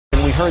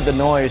heard the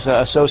noise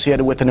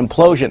associated with an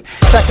implosion.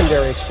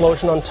 Secondary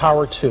explosion on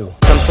Tower 2.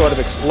 Some sort of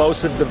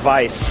explosive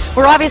device.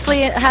 We're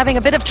obviously having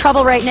a bit of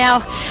trouble right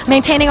now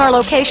maintaining our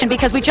location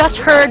because we just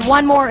heard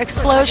one more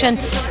explosion.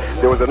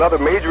 There was another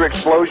major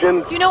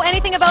explosion. Do you know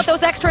anything about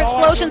those extra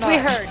explosions we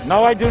heard?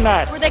 No, I do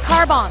not. Were they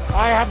car bombs?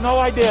 I have no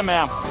idea,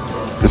 ma'am.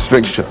 The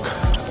string shook,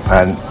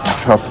 and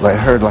I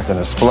heard like an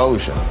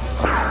explosion.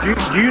 Do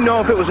you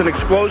know if it was an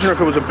explosion or if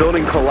it was a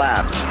building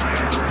collapse?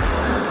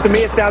 To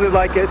me, it sounded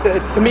like an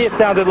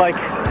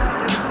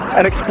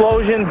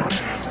explosion.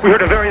 We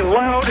heard a very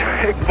loud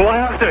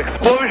blast, an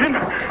explosion.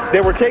 They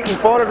were taking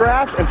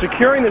photographs and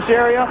securing this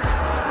area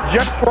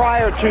just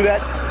prior to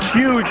that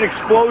huge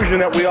explosion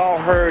that we all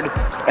heard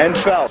and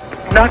felt.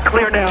 Not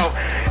clear now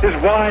is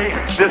why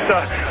this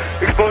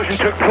explosion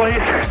took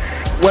place.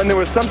 When there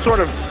was some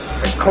sort of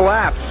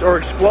collapse or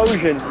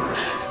explosion.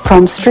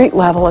 From street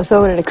level, as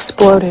though it had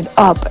exploded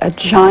up, a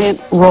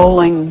giant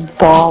rolling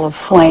ball of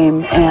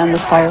flame, and the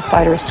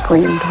firefighters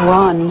screamed,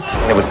 "Run!"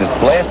 It was this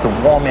blast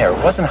of warm air.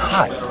 It wasn't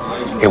hot.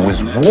 It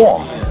was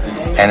warm.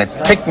 And it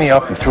picked me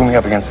up and threw me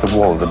up against the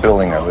wall of the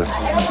building.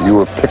 You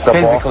were picked up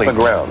off the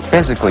ground.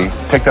 Physically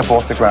picked up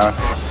off the ground.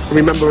 I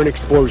remember an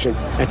explosion.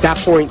 At that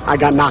point, I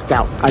got knocked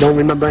out. I don't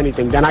remember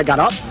anything. Then I got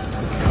up,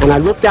 and I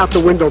looked out the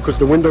window because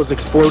the windows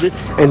exploded,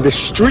 and the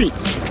street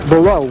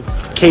below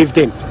caved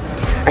in.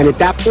 And at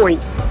that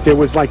point, there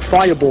was like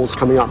fireballs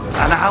coming up.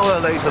 An hour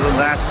later than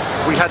that,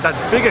 we had that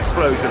big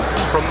explosion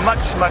from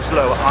much, much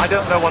lower. I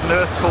don't know what on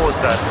earth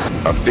caused that.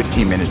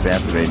 15 minutes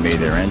after they made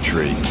their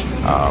entry,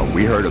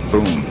 we heard a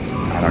boom.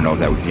 I don't know if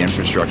that was the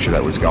infrastructure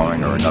that was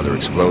going or another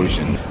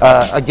explosion.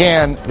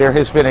 Again, there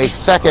has been a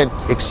second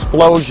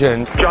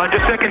explosion. John,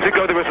 just seconds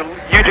ago there was a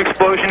huge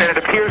explosion, and it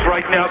appears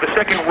right now the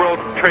second World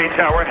Trade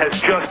Tower has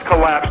just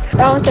collapsed.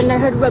 All of a sudden I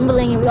heard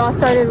rumbling, and we all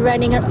started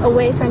running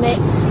away from it.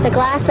 The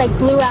glass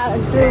blew out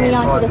and threw me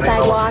onto the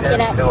sidewalk,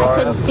 and I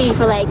couldn't see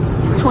for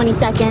 20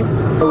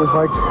 seconds. It was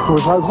like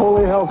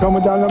holy hell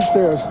coming down them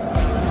stairs.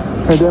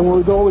 And then when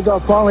we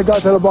finally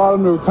got to the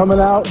bottom, we were coming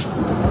out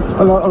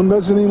on a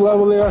mezzanine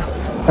level there.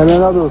 And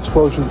another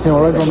explosion came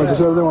right from it, because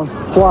everyone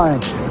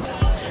flying.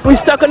 We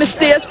stuck on the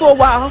stairs for a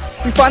while.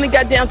 We finally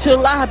got down to the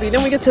lobby.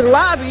 Then we get to the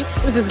lobby,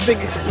 it was this big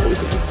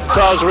explosion.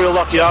 So I was real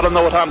lucky. I don't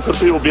know what happened to the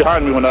people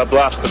behind me when that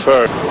blast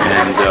occurred.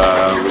 And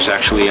was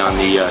actually on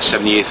the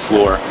 78th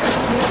floor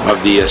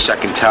of the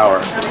second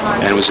tower,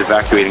 and was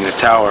evacuating the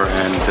tower,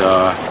 and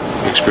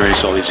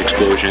experienced all these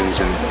explosions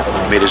and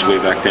made his way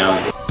back down.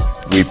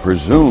 We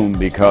presume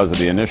because of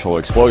the initial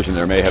explosion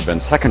there may have been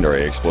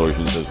secondary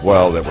explosions as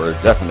well that were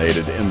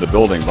detonated in the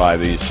building by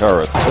these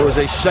terrorists. There was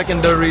a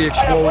secondary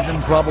explosion,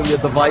 probably a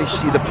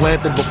device either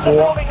planted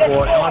before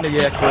or on the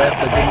aircraft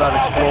that did not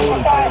explode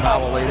until an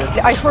hour later.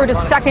 I heard a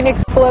second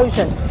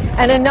explosion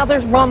and another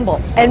rumble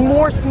and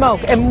more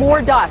smoke and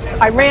more dust.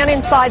 I ran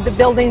inside the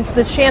buildings,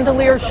 the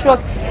chandeliers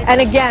shook,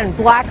 and again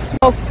black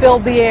smoke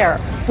filled the air.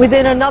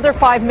 Within another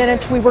 5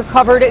 minutes we were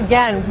covered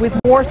again with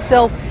more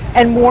silt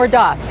and more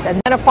dust.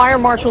 And then a fire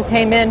marshal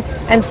came in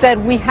and said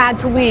we had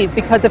to leave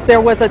because if there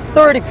was a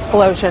third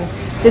explosion,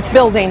 this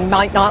building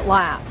might not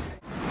last.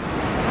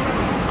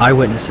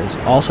 Eyewitnesses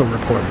also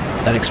reported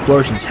that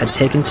explosions had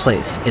taken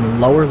place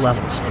in lower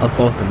levels of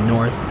both the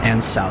North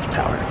and South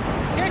Tower.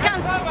 Here it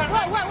comes!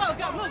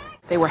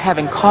 They were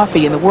having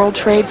coffee in the World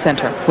Trade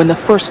Center when the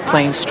first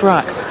plane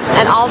struck.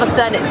 And all of a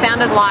sudden it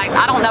sounded like,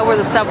 I don't know where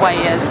the subway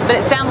is, but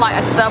it sounded like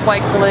a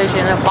subway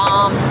collision, a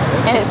bomb,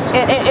 and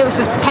it was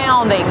just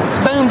pounding,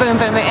 boom, boom,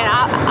 boom, and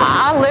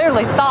I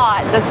literally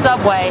thought the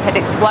subway had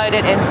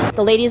exploded. And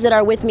the ladies that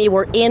are with me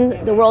were in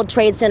the World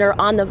Trade Center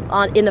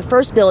in the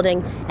first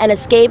building and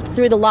escaped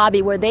through the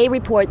lobby, where they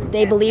report that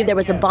they believe there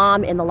was a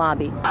bomb in the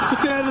lobby.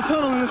 Just get out of the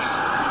tunnel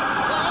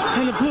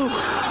and the blue.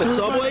 The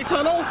subway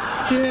tunnel?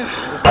 Yeah.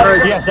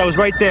 Yes, I was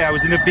right there. I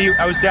was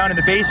down in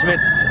the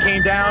basement,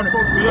 came down,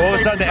 all of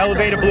a sudden the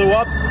elevator blew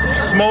up,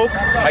 smoke.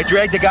 I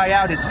dragged the guy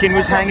out, his skin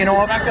was hanging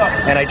off,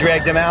 and I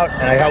dragged him out,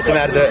 and I helped him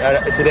out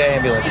to the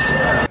ambulance.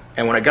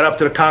 And when I got up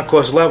to the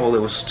concourse level, it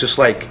was just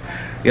like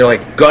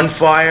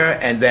gunfire,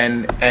 and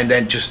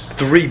then just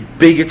 3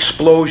 big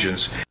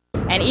explosions.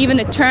 And even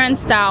the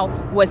turnstile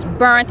was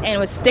burnt and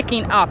was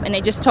sticking up, and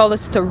they just told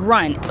us to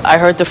run. I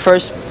heard the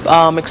first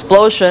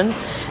explosion,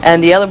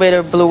 and the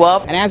elevator blew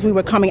up. And as we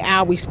were coming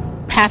out, we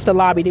passed the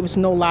lobby. There was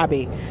no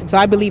lobby. So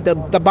I believe the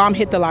bomb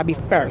hit the lobby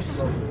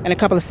first, and a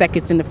couple of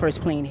seconds then the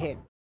first plane hit.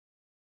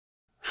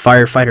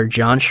 Firefighter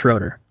John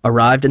Schroeder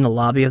arrived in the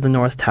lobby of the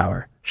North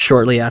Tower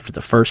shortly after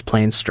the first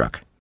plane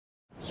struck.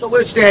 So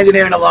we're standing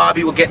there in the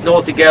lobby, we're getting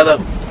all together.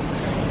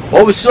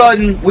 All of a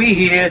sudden, we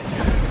hear...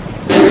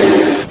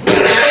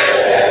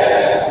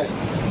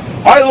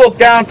 I look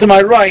down to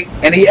my right,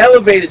 and the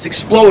elevators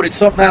exploded,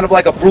 something out of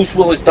like a Bruce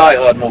Willis Die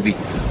Hard movie.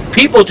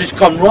 People just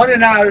come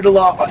running out of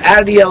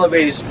the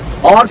elevators,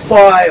 on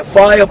fire,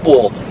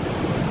 fireballed.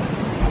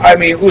 I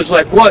mean, it was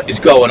like, what is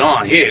going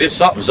on here?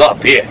 Something's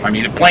up here. I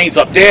mean, the plane's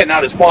up there,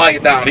 now there's fire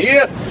down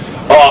here.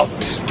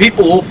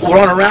 People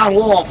run around,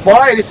 all on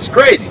fire. This is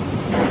crazy.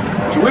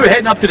 So we were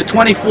heading up to the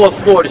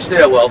 24th floor of the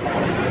stairwell,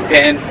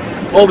 and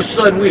All of a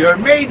sudden we heard,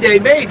 Mayday,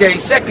 Mayday,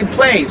 second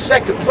plane,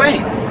 second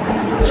plane.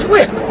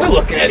 Swift, we're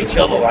looking at each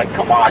other like,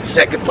 come on,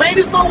 second plane,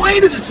 there's no way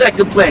there's a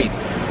second plane.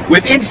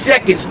 Within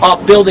seconds, our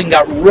building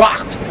got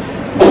rocked.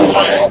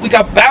 We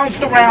got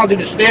bounced around in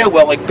the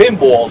stairwell like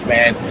pinballs,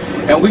 man.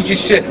 And we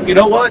just said, you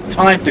know what,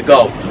 time to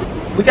go.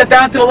 We got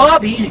down to the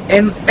lobby,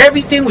 and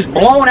everything was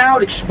blown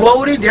out,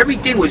 exploded,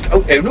 everything was,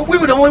 and we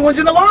were the only ones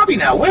in the lobby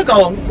now. We're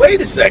going, wait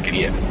a second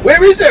here,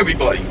 where is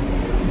everybody?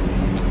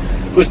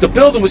 Because the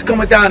building was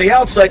coming down the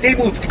outside. They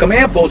moved the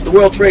command post to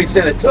World Trade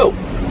Center too.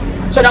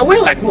 So now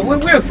we're like, we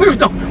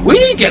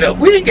didn't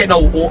get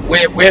no,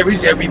 where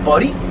is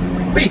everybody?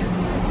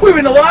 We were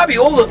in the lobby.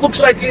 It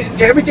looks like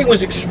everything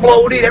was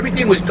exploded.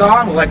 Everything was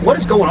gone. We're like, what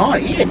is going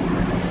on here?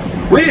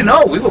 We didn't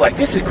know. We were like,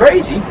 this is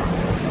crazy.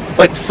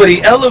 But for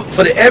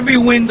every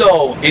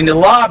window in the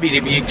lobby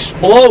to be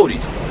exploded,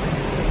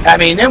 I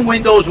mean, them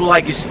windows were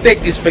like as thick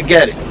as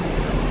forget it.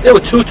 They were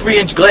 2-3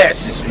 inch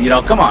glasses. You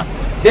know, come on.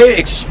 They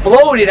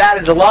exploded out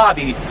of the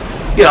lobby.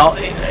 You know,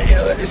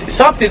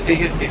 something.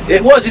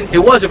 It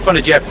wasn't from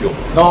the jet fuel.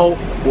 No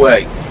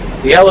way.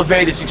 The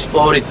elevators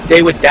exploded.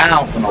 They were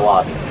down from the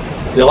lobby.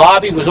 The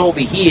lobby was over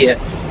here.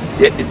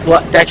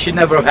 That should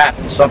never have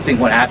happened. Something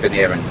would happen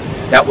there, and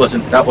that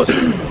wasn't.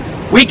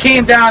 We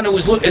came down.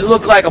 It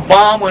looked like a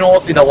bomb went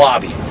off in the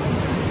lobby.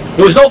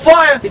 There was no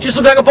fire. It just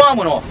looked like a bomb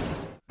went off.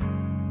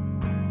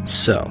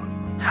 So,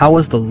 how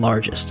was the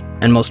largest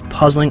and most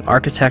puzzling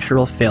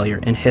architectural failure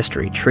in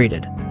history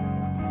treated?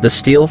 The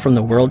steel from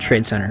the World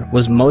Trade Center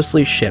was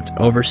mostly shipped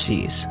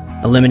overseas,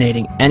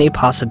 eliminating any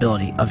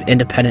possibility of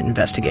independent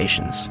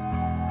investigations.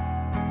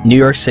 New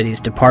York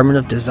City's Department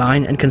of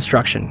Design and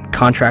Construction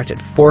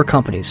contracted 4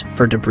 companies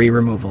for debris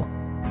removal.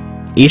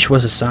 Each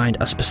was assigned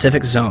a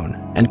specific zone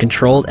and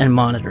controlled and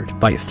monitored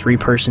by a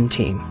 3-person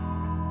team.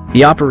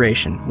 The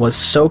operation was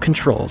so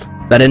controlled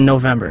that in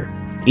November,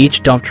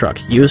 each dump truck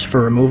used for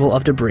removal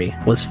of debris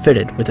was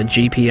fitted with a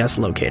GPS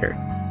locator.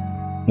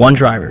 One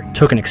driver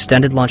took an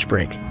extended lunch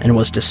break and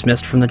was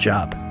dismissed from the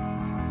job.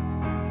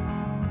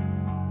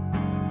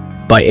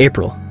 By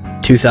April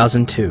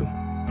 2002,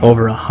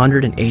 over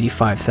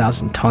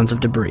 185,000 tons of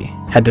debris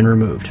had been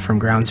removed from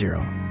Ground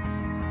Zero.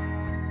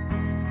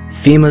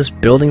 FEMA's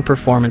Building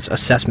Performance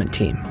Assessment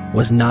Team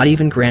was not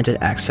even granted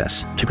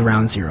access to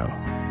Ground Zero.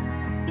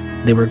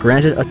 They were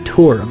granted a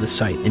tour of the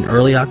site in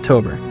early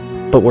October,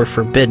 but were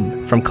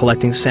forbidden from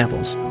collecting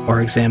samples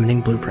or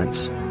examining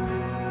blueprints.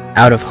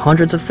 Out of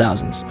hundreds of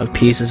thousands of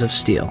pieces of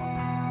steel,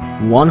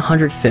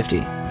 150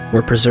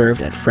 were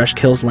preserved at Fresh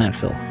Kills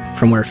landfill,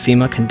 from where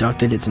FEMA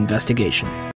conducted its investigation.